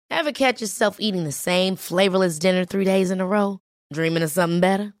Ever catch yourself eating the same flavorless dinner 3 days in a row? Dreaming of something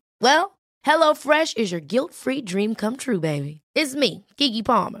better? Well, HelloFresh is your guilt-free dream come true, baby. It's me, Keke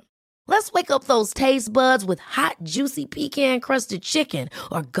Palmer. Let's wake up those taste buds with hot, juicy pecan-crusted chicken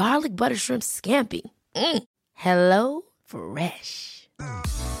or garlic butter shrimp scampi. Hello Fresh.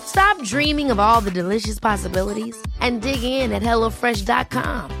 Stop dreaming of all the delicious possibilities and dig in at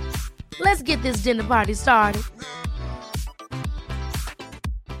HelloFresh.com. Let's get this dinner party started.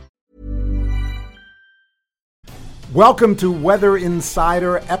 Welcome to Weather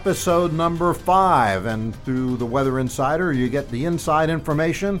Insider episode number 5. And through the Weather Insider, you get the inside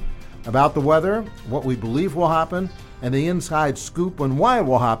information about the weather, what we believe will happen, and the inside scoop on why it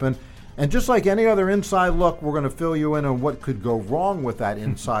will happen. And just like any other inside look, we're going to fill you in on what could go wrong with that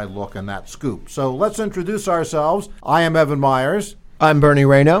inside look and that scoop. So let's introduce ourselves. I am Evan Myers. I'm Bernie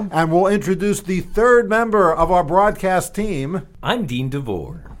Rayno. And we'll introduce the third member of our broadcast team. I'm Dean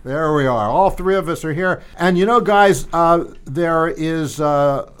DeVore. There we are. All three of us are here. And you know, guys, there is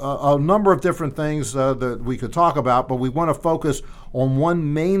a number of different things that we could talk about, but we want to focus on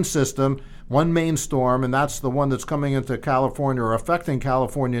one main system, one main storm, and that's the one that's coming into California or affecting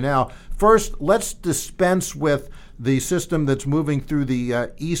California now. First, let's dispense with the system that's moving through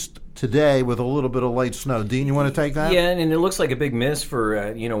the east today with a little bit of light snow. Dean, you want to take that? Yeah, and it looks like a big miss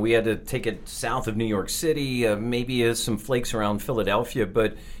for, we had to take it south of New York City, maybe some flakes around Philadelphia,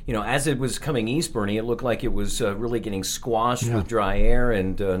 but, as it was coming east, Bernie, it looked like it was really getting squashed with dry air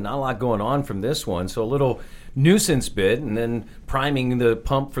and not a lot going on from this one, so a little nuisance bit, and then priming the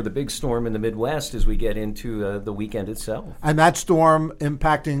pump for the big storm in the Midwest as we get into the weekend itself. And that storm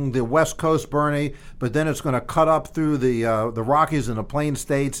impacting the West Coast, Bernie, but then it's going to cut up through the Rockies and the Plain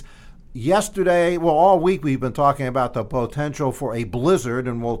States. Yesterday, all week we've been talking about the potential for a blizzard,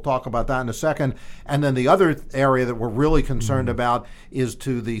 and we'll talk about that in a second. And then the other area that we're really concerned about is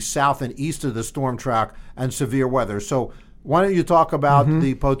to the south and east of the storm track and severe weather. So why don't you talk about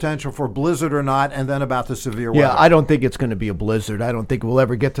the potential for blizzard or not, and then about the severe weather? Yeah, I don't think it's going to be a blizzard. I don't think we'll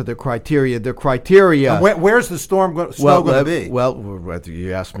ever get to the criteria. The criteria... Where's the storm going to be? Well,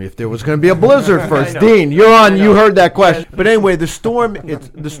 you asked me if there was going to be a blizzard first. Dean, you're on. You heard that question. But anyway, the storm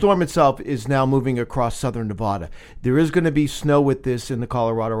itself is now moving across southern Nevada. There is going to be snow with this in the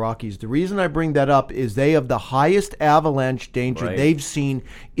Colorado Rockies. The reason I bring that up is they have the highest avalanche danger they've seen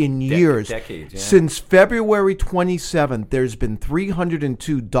in years. Decades, yeah. Since February 27th, there's been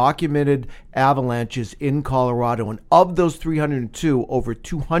 302 documented avalanches in Colorado, and of those 302, over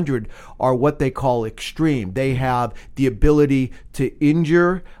 200 are what they call extreme. They have the ability to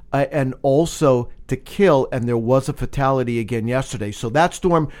injure and also to kill, and there was a fatality again yesterday. So that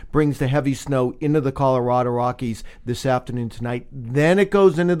storm brings the heavy snow into the Colorado Rockies this afternoon, tonight. Then it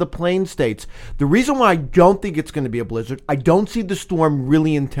goes into the Plain States. The reason why I don't think it's going to be a blizzard, I don't see the storm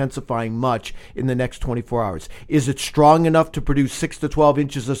really intensifying much in the next 24 hours. Is it strong enough to produce 6 to 12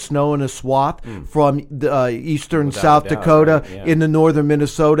 inches of snow in a swath from the eastern Without South a doubt, Dakota right? Yeah. into northern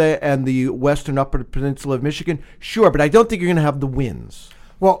Minnesota and the western upper peninsula of Michigan? Sure, but I don't think you're going to have the winds.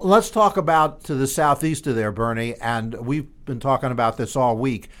 Well, let's talk about to the southeast of there, Bernie, and we've been talking about this all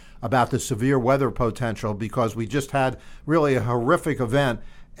week, about the severe weather potential, because we just had really a horrific event.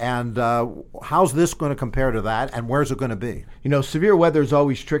 And how's this going to compare to that, and where's it going to be? Severe weather is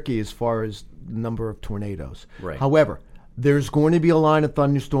always tricky as far as the number of tornadoes. Right. However, there's going to be a line of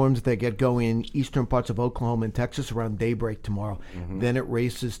thunderstorms that get going in eastern parts of Oklahoma and Texas around daybreak tomorrow. Then it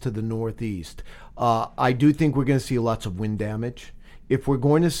races to the northeast. I do think we're going to see lots of wind damage. If we're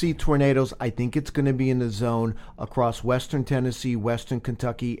going to see tornadoes, I think it's going to be in the zone across western Tennessee, western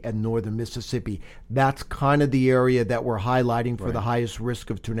Kentucky, and northern Mississippi. That's kind of the area that we're highlighting for the highest risk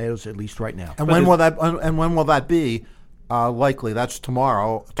of tornadoes, at least right now. And when will that be? Likely, that's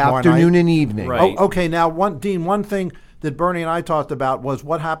tomorrow Afternoon night? And evening. Right. Oh, okay. Now, Dean, one thing that Bernie and I talked about was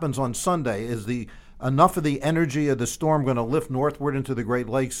what happens on Sunday. Is enough of the energy of the storm going to lift northward into the Great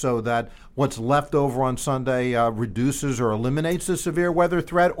Lakes so that what's left over on Sunday reduces or eliminates the severe weather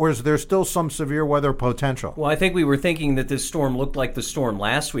threat, or is there still some severe weather potential? Well, I think we were thinking that this storm looked like the storm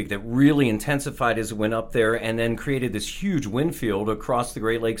last week that really intensified as it went up there and then created this huge wind field across the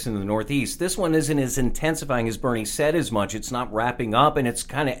Great Lakes in the Northeast. This one isn't as intensifying as Bernie said as much. It's not wrapping up, and it's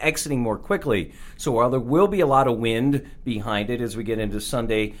kind of exiting more quickly. So while there will be a lot of wind behind it as we get into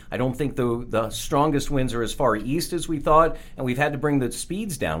Sunday, I don't think the strongest strongest winds are as far east as we thought, and we've had to bring the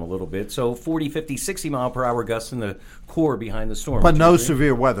speeds down a little bit. So 40, 50, 60 mile per hour gusts in the core behind the storm. But no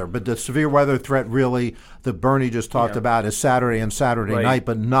severe weather. But the severe weather threat really, that Bernie just talked about, is Saturday and Saturday night,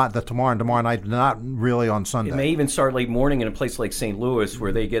 but not the tomorrow and tomorrow night, not really on Sunday. It may even start late morning in a place like St. Louis,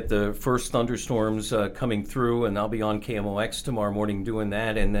 where they get the first thunderstorms coming through, and I'll be on KMOX tomorrow morning doing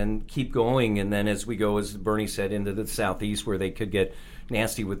that, and then keep going. And then as we go, as Bernie said, into the southeast, where they could get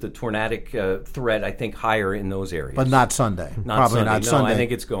nasty with the tornadic threat, I think higher in those areas. But not Sunday. Probably not Sunday. I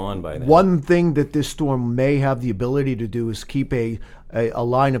think it's gone by then. One thing that this storm may have the ability to do is keep a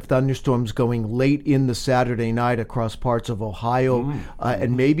line of thunderstorms going late in the Saturday night across parts of Ohio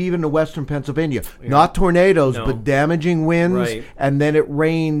and maybe even to western Pennsylvania. Yeah. Not tornadoes, but damaging winds, right. And then it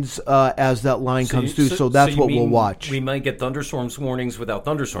rains as that line comes through. So that's what we'll watch. We might get thunderstorms warnings without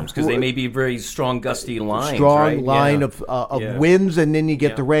thunderstorms because they may be very strong, gusty lines. Strong line of winds, and then you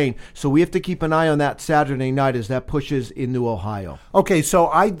get the rain. So we have to keep an eye on that Saturday night as that pushes into Ohio. Okay, so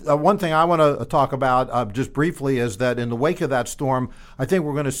one thing I want to talk about just briefly is that in the wake of that storm, I think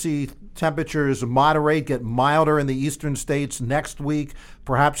we're going to see temperatures moderate, get milder in the eastern states next week,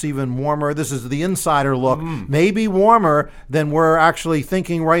 perhaps even warmer. This is the insider look. Maybe warmer than we're actually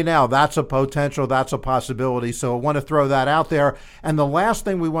thinking right now. That's a potential. That's a possibility. So I want to throw that out there. And the last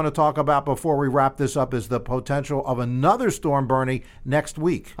thing we want to talk about before we wrap this up is the potential of another storm, Bernie, next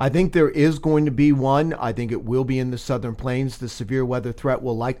week. I think there is going to be one. I think it will be in the southern plains. The severe weather threat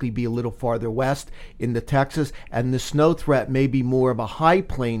will likely be a little farther west into Texas, and the snow threat may be more of a high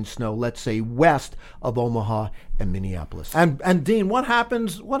plain snow, let's say west of Omaha and Minneapolis. And Dean, what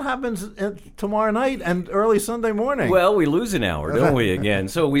happens tomorrow night and early Sunday morning? Well, we lose an hour, don't we, again?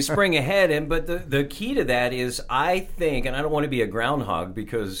 So we spring ahead, but the key to that is, I think, and I don't want to be a groundhog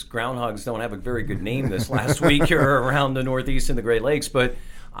because groundhogs don't have a very good name this last week here around the Northeast and the Great Lakes, but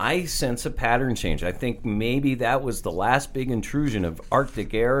I sense a pattern change. I think maybe that was the last big intrusion of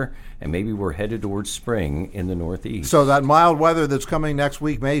Arctic air, and maybe we're headed towards spring in the Northeast. So that mild weather that's coming next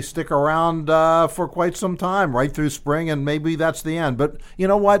week may stick around for quite some time, right through spring, and maybe that's the end. But you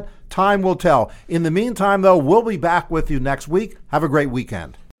know what? Time will tell. In the meantime, though, we'll be back with you next week. Have a great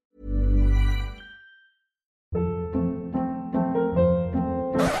weekend.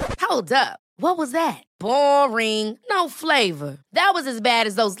 Hold up. What was that? Boring. No flavor. That was as bad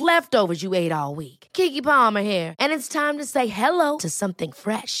as those leftovers you ate all week. Keke Palmer here. And it's time to say hello to something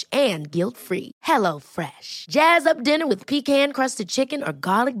fresh and guilt-free. Hello Fresh. Jazz up dinner with pecan-crusted chicken or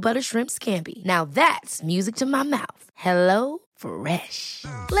garlic butter shrimp scampi. Now that's music to my mouth. Hello Fresh.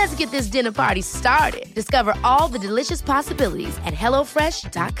 Let's get this dinner party started. Discover all the delicious possibilities at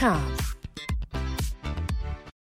HelloFresh.com.